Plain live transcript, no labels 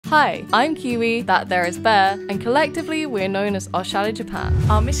Hi, I'm Kiwi, that there is Bear, and collectively we're known as OshareJapan.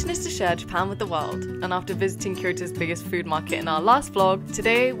 Our mission is to share Japan with the world, and after visiting Kyoto's biggest food market in our last vlog,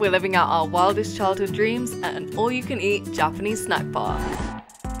 today we're living out our wildest childhood dreams at an all-you-can-eat Japanese snack bar.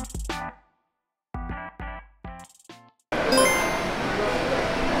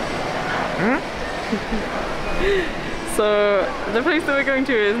 So the place that we're going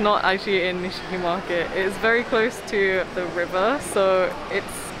to is not actually in Nishiki Market. It's very close to the river, so it's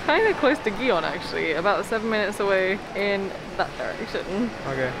kind of close to Gion actually, about 7 minutes away in that direction.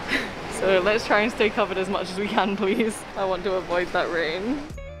 Okay. So let's try and stay covered as much as we can, please. I want to avoid that rain.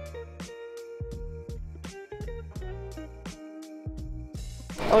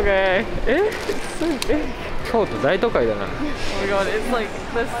 Okay, it's so big. Kyoto 大都会だな。 Oh my god, it's like,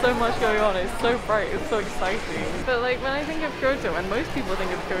 there's so much going on, it's so bright, it's so exciting. But like, when I think of Kyoto, and most people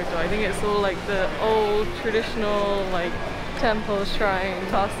think of Kyoto, I think it's all like the old, traditional, like, temple, shrine,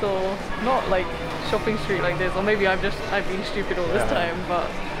 castle, not like shopping street like this, or maybe I've been stupid all this time, but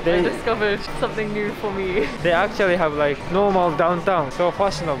I discovered something new for me. They actually have like normal downtown, so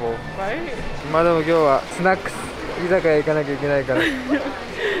fashionable. Right? まあでも今日はスナックス居酒屋行かなきゃいけないから。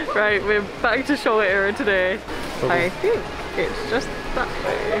Right, we're back to Showa era today. I think it's just that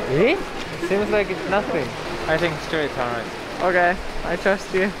way. Eh? Seems like it's nothing. I think straight alright. Okay, I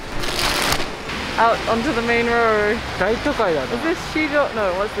trust you. Out onto the main road. 大都会だな。 Is this Shijo?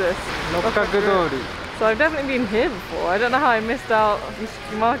 No, what's this? 六角通り。 So I've definitely been here before. I don't know how I missed out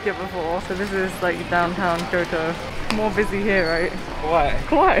Nishiki Market before. So this is like downtown Kyoto. More busy here, right? Why?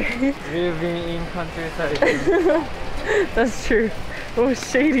 Why? We've been in countryside. That's true. Oh,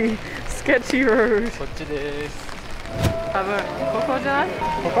 shady, sketchy road. こっちです。多分ここじゃない？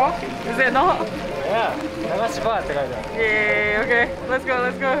ここ？ Is it not? Yeah. 流しバーって書いてある。 Yay, okay. Let's go,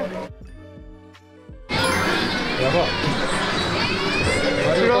 let's go. やば。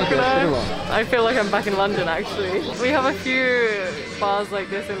 I feel like I'm back in London actually. We have a few bars like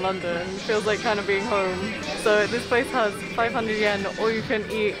this in London. It feels like kind of being home. So this place has 500 yen all you can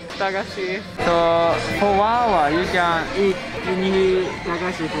eat dagashi. So for 1 hour you can eat any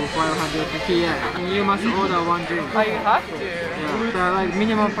dagashi for 550 yen. And you must order one drink. Oh, you have to? Yeah. So like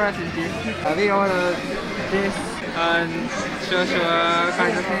minimum price is this. We ordered this and shoshu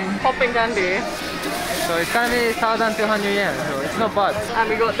kind of thing. Popping candy. So it's gonna be 1,200 yen, so it's not bad. And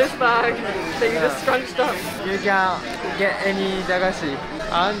we got this bag that you just scrunched up. You can get any dagashi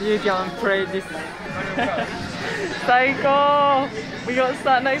and you can play this. Psycho! We got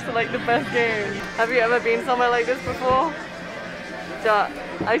sat next to like the best game. Have you ever been somewhere like this before? Ja,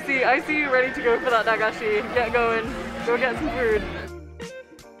 I see you ready to go for that dagashi. Get going. Go get some food.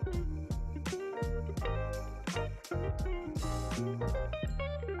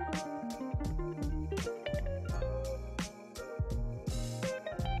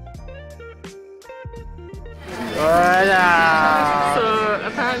 So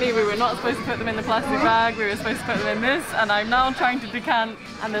apparently we were not supposed to put them in the plastic bag, we were supposed to put them in this, and I'm now trying to decant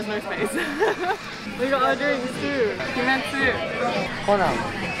and there's no space. We got our drinks too. Kimetsu. Conan.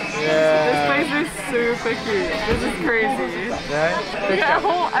 This Yeah. place is super cute. This is crazy. Yeah. We got a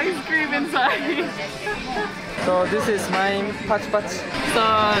whole ice cream inside. So this is mine, patch patch. So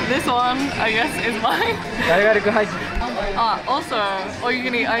this one, I guess, is mine. Also, or you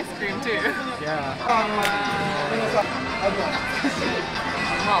can eat ice cream too. Yeah.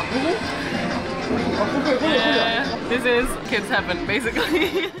 Yeah, this is kids heaven,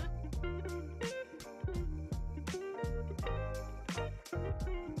 basically.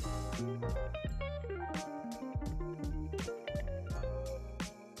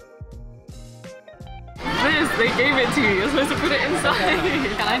 This, they gave it to you. You're supposed to put it inside.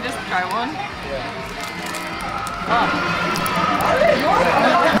 Can I just try one? Yeah.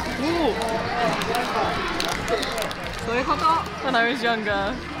 Ooh. When I was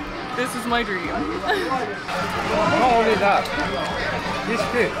younger, this is my dream. Not only that, this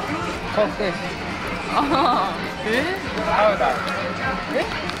too. What's this? Powder.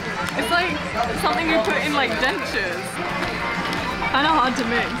 It's like something you put in like dentures. Kind of hard to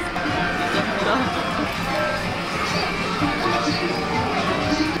mix.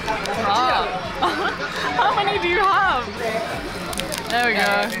 How many do you have? There we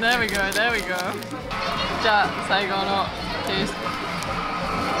go, there we go, there we go. Ja, saigo no taste.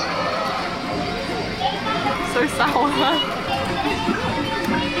 So sour.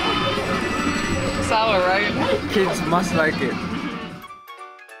 Sour, right? Kids must like it.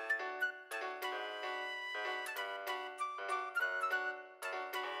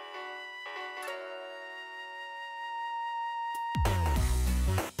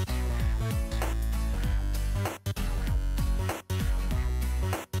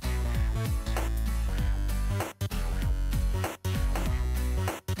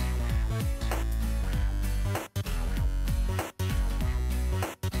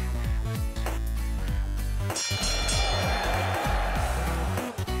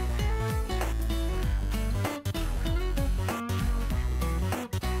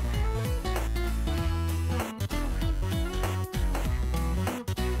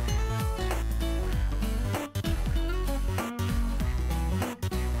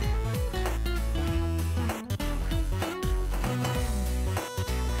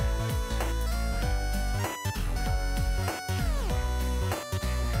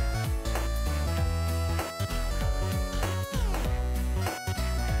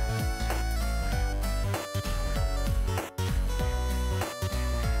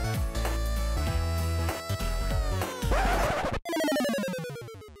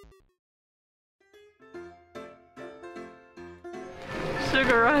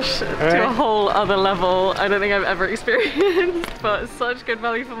 sugar rush to a whole other level. I don't think I've ever experienced, but such good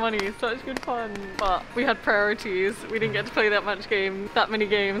value for money, such good fun. But we had priorities. We didn't get to play that many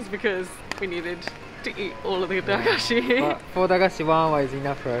games because we needed to eat all of the dagashi. But 4 dagashi 1 hour is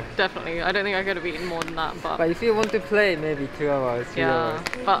enough, right? Definitely. I don't think I could have eaten more than that, but if you want to play, maybe 2 hours, 3 hours.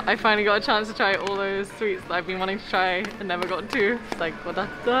 But I finally got a chance to try all those sweets that I've been wanting to try and never got to. It's like, what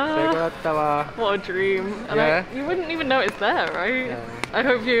a dream. And you wouldn't even know it's there, right? Yeah. I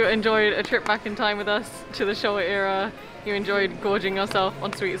hope you enjoyed a trip back in time with us to the Showa era. You enjoyed gorging yourself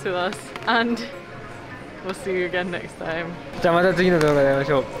on sweets with us. And we'll see you again next time. じゃあまた次の動画で会いま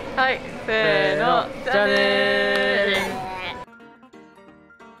しょう。はい、せーの、じゃあねー。